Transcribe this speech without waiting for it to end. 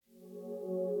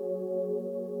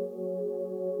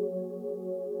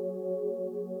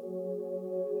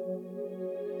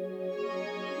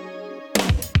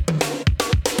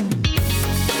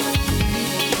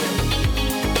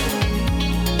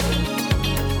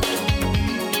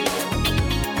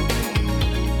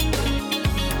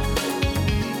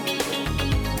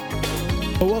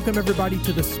Well, welcome everybody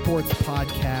to the Sports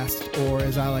Podcast, or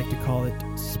as I like to call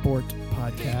it, Sport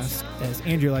Podcast. As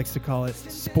Andrew likes to call it,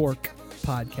 Spork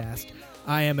Podcast.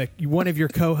 I am one of your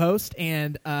co-hosts,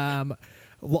 and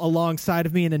alongside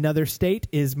of me in another state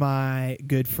is my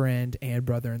good friend and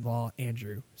brother-in-law,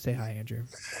 Andrew. Say hi, Andrew.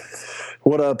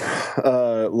 What up,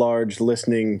 large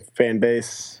listening fan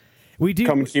base? We do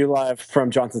coming to you live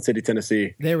from Johnson City,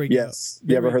 Tennessee. There we go. Yes.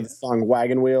 You ever heard the song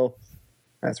Wagon Wheel?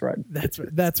 That's right.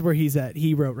 That's where he's at.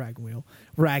 He wrote Raggin' Wheel.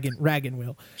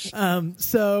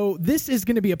 So this is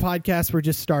going to be a podcast. We're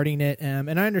just starting it,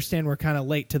 and I understand we're kind of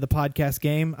late to the podcast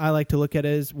game. I like to look at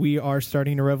it as we are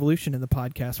starting a revolution in the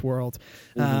podcast world.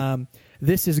 Mm-hmm.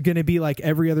 This is going to be like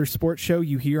every other sports show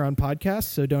you hear on podcasts,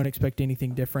 so don't expect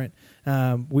anything different.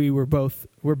 We're both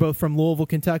from Louisville,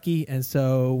 Kentucky, and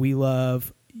so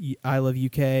I love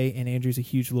UK, and Andrew's a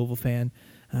huge Louisville fan,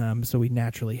 so we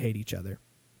naturally hate each other.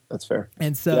 That's fair.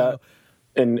 And so,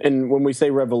 yeah. And when we say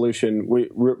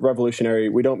revolutionary,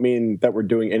 we don't mean that we're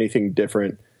doing anything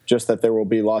different, just that there will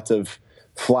be lots of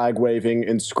flag waving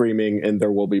and screaming, and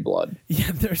there will be blood.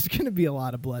 Yeah, there's going to be a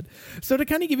lot of blood. So to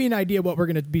kind of give you an idea of what we're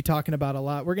going to be talking about a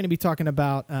lot, we're going to be talking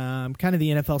about kind of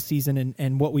the NFL season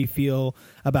and what we feel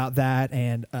about that,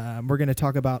 and we're going to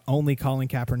talk about only Colin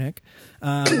Kaepernick.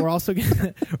 We're also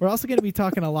going to be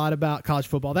talking a lot about college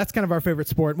football. That's kind of our favorite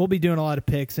sport. We'll be doing a lot of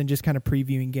picks and just kind of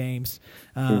previewing games.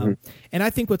 And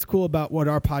I think what's cool about what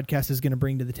our podcast is going to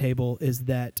bring to the table is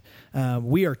that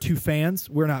we are two fans.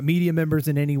 We're not media members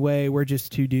in any way. We're just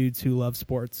two dudes who love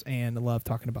sports and love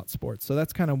talking about sports. So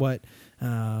that's kind of what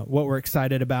we're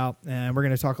excited about. And we're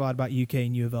going to talk a lot about UK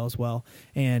and U of L as well.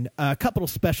 And a couple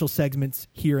of special segments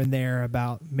here and there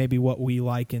about maybe what we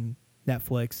like in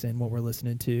Netflix and what we're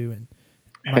listening to.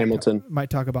 And Hamilton. Might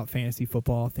talk about fantasy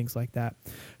football, things like that.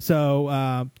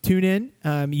 So tune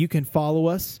in. You can follow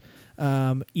us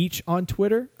each on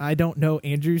Twitter. I don't know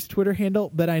Andrew's Twitter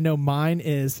handle, but I know mine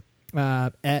is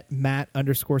at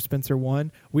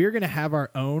Matt_Spencer1. We are going to have our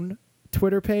own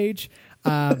Twitter page.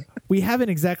 We haven't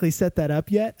exactly set that up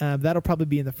yet. That'll probably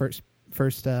be in the first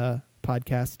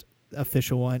podcast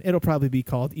official one. It'll probably be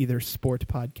called either Sport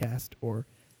Podcast or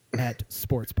at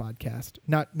Sports Podcast.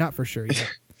 Not for sure yet.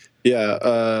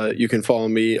 Yeah, you can follow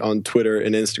me on Twitter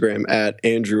and Instagram at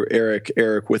Andrew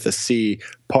Eric with a C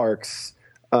Parks.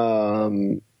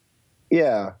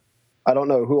 Yeah, I don't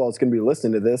know who else is going to be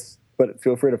listening to this, but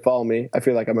feel free to follow me. I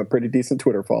feel like I'm a pretty decent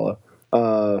Twitter follow.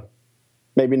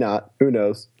 Maybe not. Who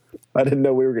knows? I didn't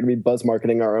know we were going to be buzz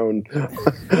marketing our own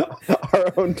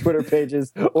Twitter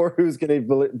pages or who's going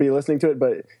to be listening to it.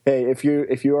 But hey, if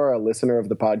you are a listener of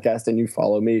the podcast and you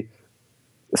follow me,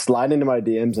 slide into my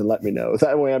DMs and let me know.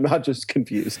 That way I'm not just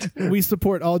confused. We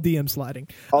support all DM sliding.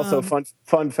 Also,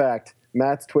 fun fact.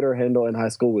 Matt's Twitter handle in high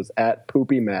school was at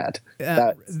Poopy Matt.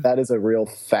 That is a real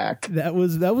fact. That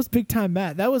was big time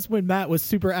Matt. That was when Matt was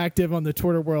super active on the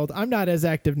Twitter world. I'm not as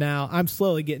active now. I'm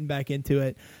slowly getting back into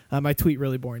it. I tweet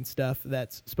really boring stuff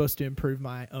that's supposed to improve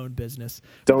my own business.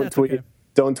 Don't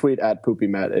tweet at Poopy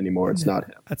Matt anymore. It's not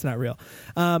him. That's not real.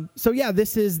 So yeah,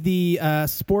 this is the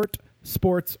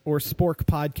Sports or Spork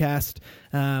podcast.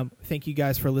 Thank you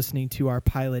guys for listening to our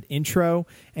pilot intro,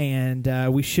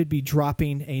 and we should be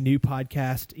dropping a new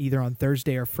podcast either on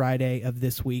Thursday or Friday of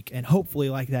this week, and hopefully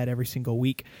like that every single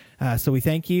week. So we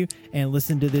thank you, and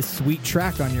listen to this sweet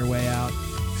track on your way out.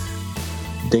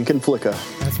 Dink and Flicka.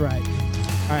 That's right.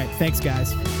 All right, thanks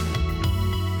guys.